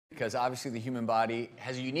because obviously the human body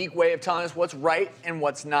has a unique way of telling us what's right and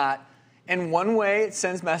what's not. And one way it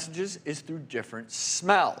sends messages is through different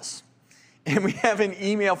smells. And we have an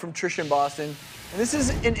email from Tricia in Boston. And this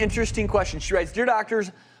is an interesting question. She writes, "Dear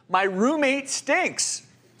doctors, my roommate stinks.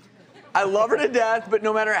 I love her to death, but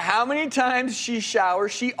no matter how many times she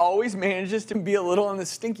showers, she always manages to be a little on the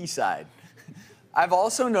stinky side. I've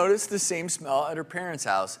also noticed the same smell at her parents'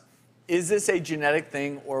 house. Is this a genetic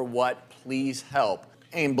thing or what? Please help."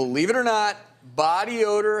 And believe it or not, body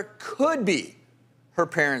odor could be her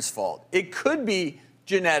parents' fault. It could be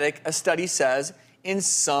genetic, a study says, in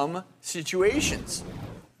some situations.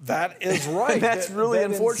 That is right. That's really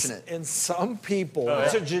unfortunate. In some people,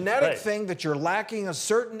 it's a genetic thing that you're lacking a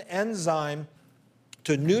certain enzyme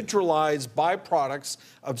to neutralize byproducts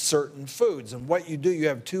of certain foods. And what you do, you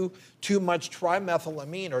have too much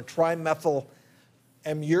trimethylamine, or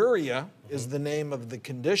trimethylamuria is the name of the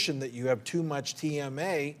condition, that you have too much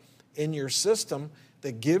TMA in your system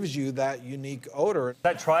that gives you that unique odor.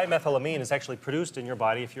 That trimethylamine is actually produced in your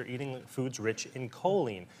body if you're eating foods rich in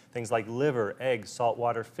choline, things like liver, eggs,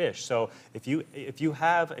 saltwater fish. So if you're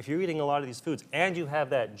eating a lot of these foods and you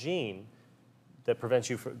have that gene that prevents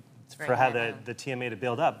you for having the TMA to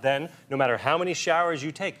build up, then no matter how many showers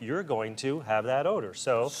you take, you're going to have that odor.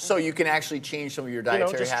 So you can actually change some of your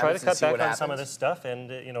dietary just habits try to cut back on happens. some of this stuff, and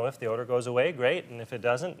if the odor goes away, great, and if it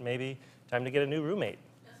doesn't, maybe time to get a new roommate.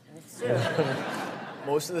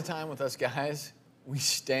 Most of the time with us guys, we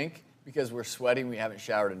stink because we're sweating. We haven't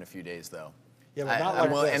showered in a few days, though. Yeah, but not like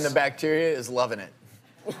this. And the bacteria is loving it.